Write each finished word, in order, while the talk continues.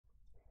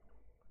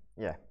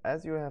yeah,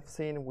 as you have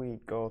seen, we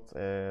got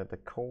the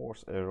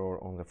CORS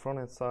error on the front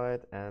end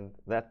side, and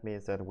that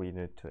means that we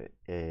need to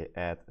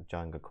add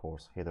Django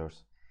CORS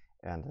headers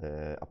and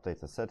update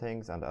the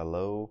settings and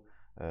allow.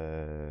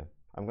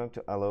 I'm going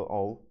to allow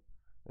all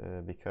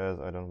because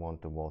I don't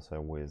want to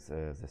bother with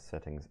the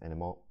settings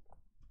anymore.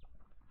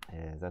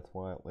 That's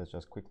why let's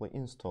just quickly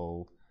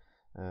install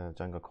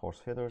Django CORS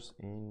headers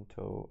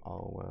into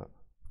our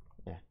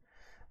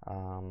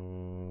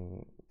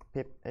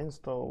pip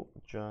install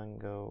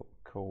Django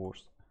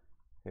CORS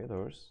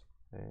headers.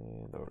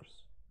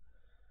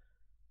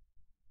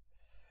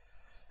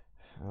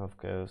 Of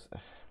course,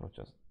 not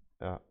just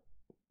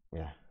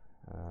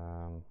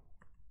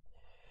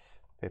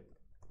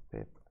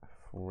pip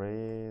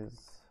phrase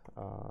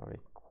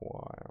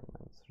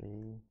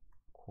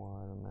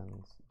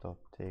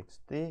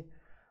requirements.txt.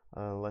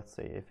 Let's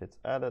see if it's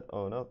added.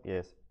 Oh no,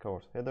 yes,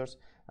 CORS headers,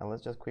 and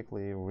let's just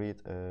quickly read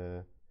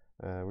the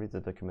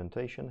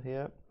documentation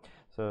here.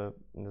 So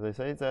they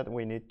say that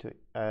we need to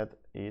add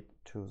it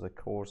to the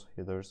CORS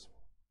headers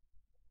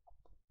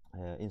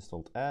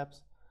installed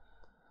apps.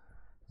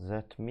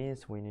 That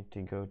means we need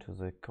to go to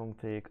the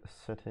config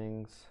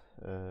settings,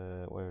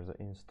 where the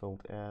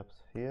installed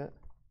apps here.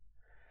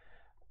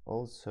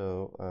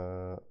 Also,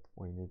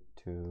 we need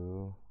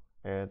to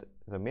add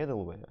the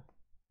middleware.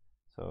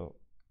 So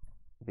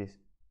this,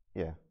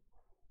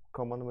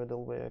 common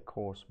middleware,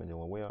 CORS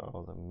middleware,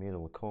 or the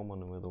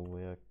common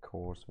middleware,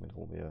 CORS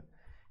middleware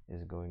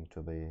is going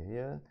to be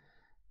here,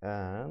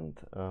 and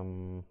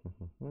then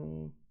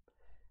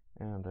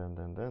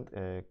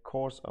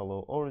CORS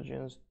allow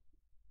origins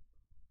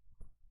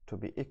to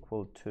be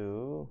equal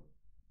to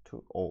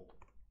all.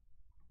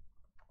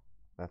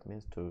 That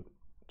means to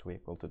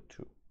equal to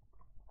 2.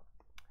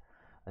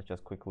 Let's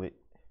just quickly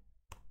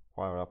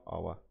fire up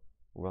our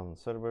run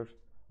server.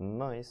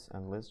 Nice,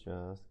 and let's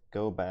just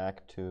go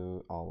back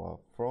to our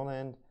front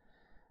end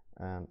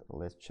and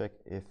let's check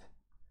if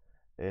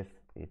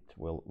it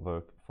will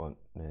work for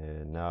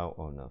now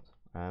or not.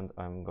 And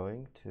I'm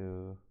going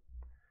to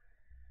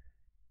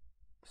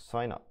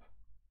sign up.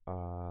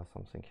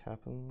 Something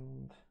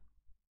happened.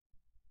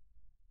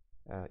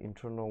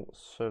 Internal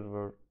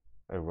server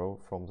error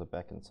from the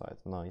backend side.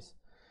 Nice.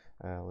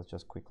 Let's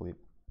just quickly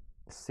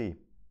see.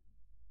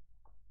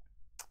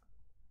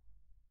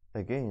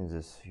 Again,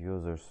 this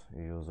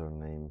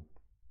username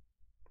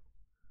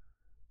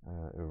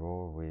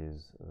error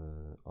with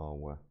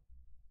our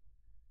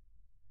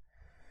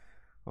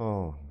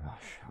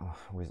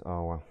with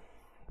our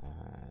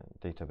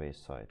database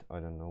side. I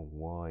don't know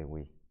why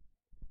we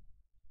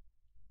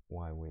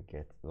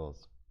get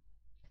those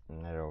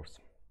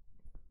errors.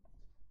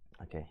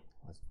 Okay,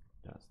 let's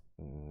just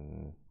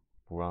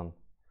run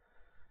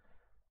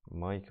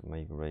make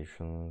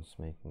migrations.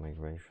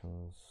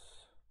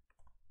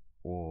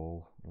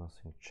 All,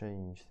 nothing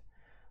changed.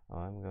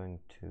 I'm going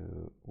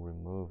to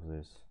remove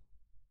this.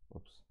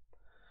 Oops.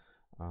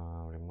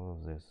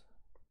 Remove this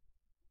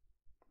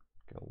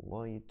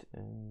light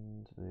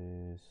and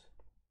this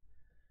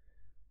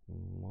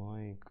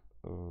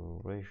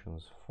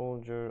migrations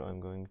folder. I'm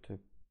going to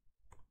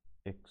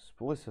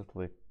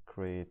explicitly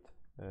create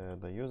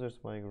the users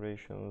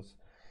migrations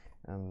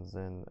and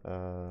then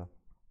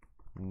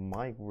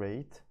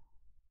migrate.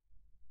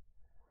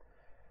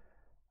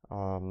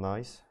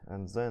 Nice,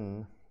 and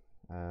then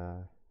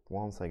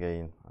once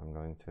again I'm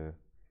going to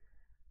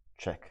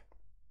check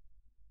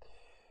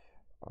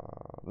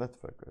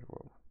network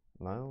error.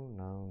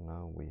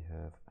 Now we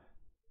have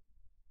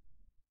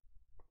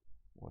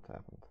what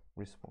happened.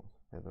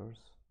 Response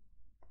headers.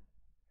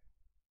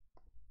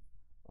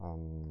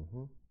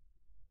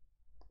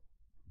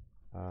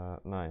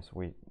 Nice,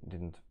 we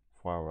didn't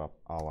fire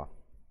up our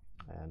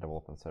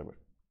development server.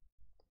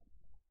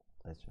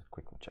 Let's just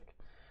quickly check.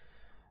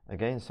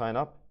 Again, sign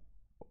up.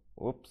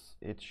 Oops,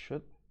 it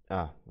should.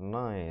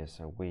 Nice.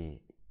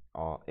 We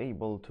are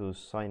able to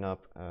sign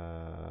up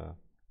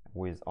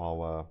with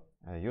our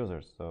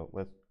users. So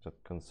let's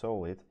just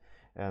console it.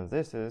 And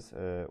this is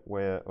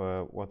where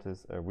what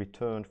is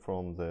returned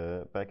from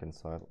the backend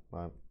side.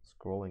 I'm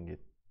scrolling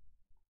it.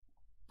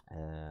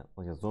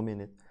 I'll just zoom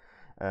in it.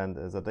 And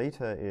the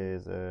data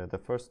is the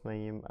first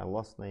name,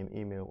 last name,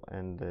 email,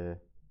 and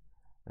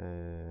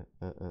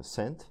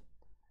sent.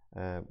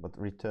 But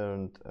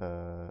returned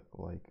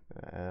like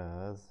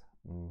as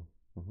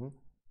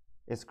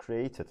is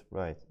created,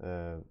 right?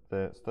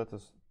 The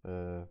status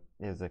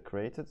is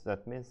created.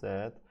 That means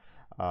that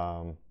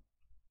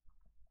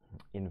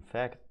in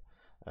fact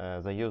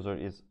the user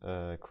is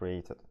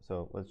created.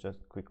 So let's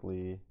just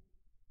quickly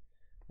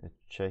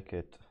check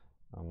it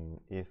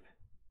if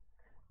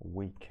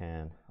we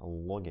can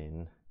log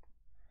in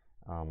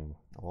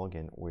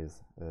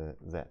with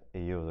that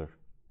user.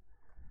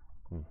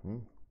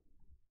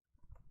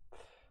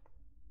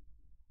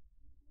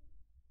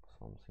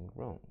 Something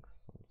wrong.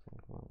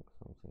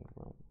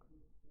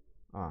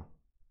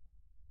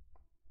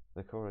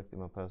 The correct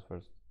email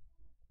password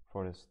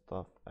for the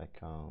staff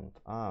account.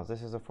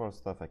 This is a for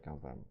staff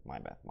account. My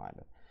bad.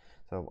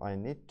 So I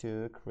need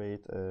to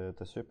create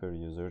the super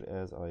user,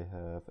 as I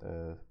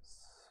have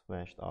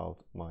smashed out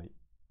my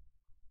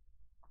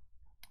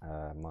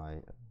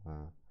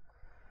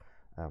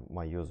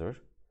my user.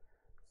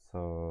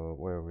 So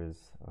where is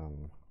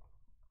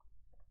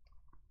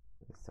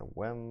it's a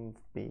wemp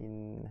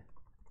bin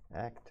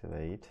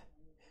activate.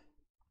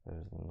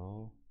 There's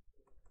no,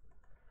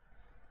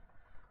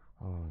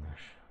 oh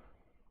gosh,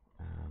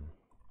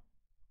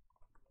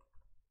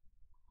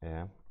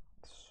 yeah,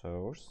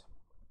 source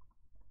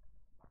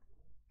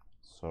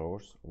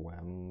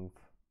wemp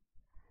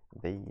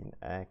bin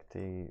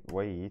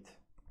activate,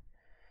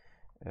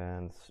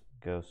 and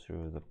go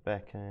through the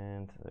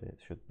backend. It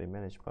should be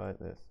managed by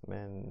this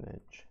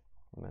manage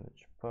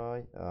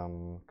by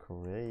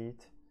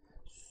create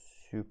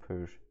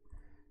super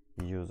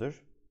user.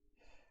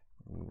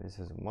 This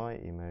is my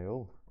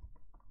email,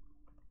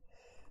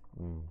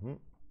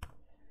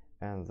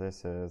 and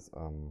this is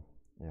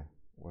yeah,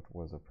 what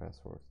was the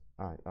password?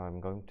 I'm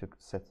going to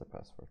set the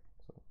password.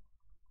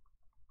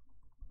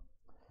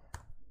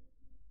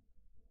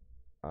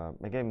 So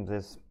again,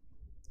 this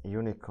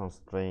unique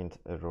constraint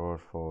error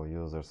for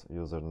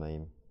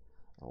username,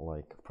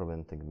 like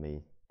preventing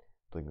me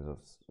doing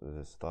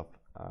this stuff.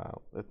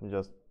 Let me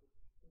just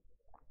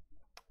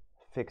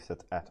fix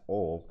it at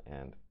all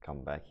and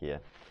come back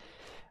here.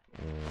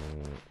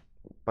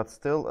 But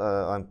still,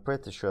 I'm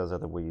pretty sure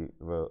that we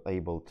were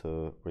able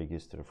to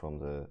register from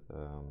the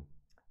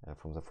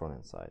front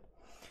end side.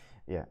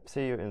 Yeah,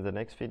 see you in the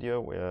next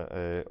video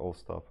where all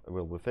stuff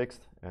will be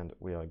fixed, and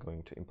we are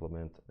going to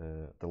implement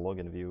the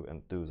login view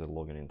and do the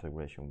login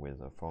integration with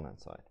the front end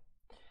side.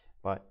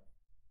 Bye.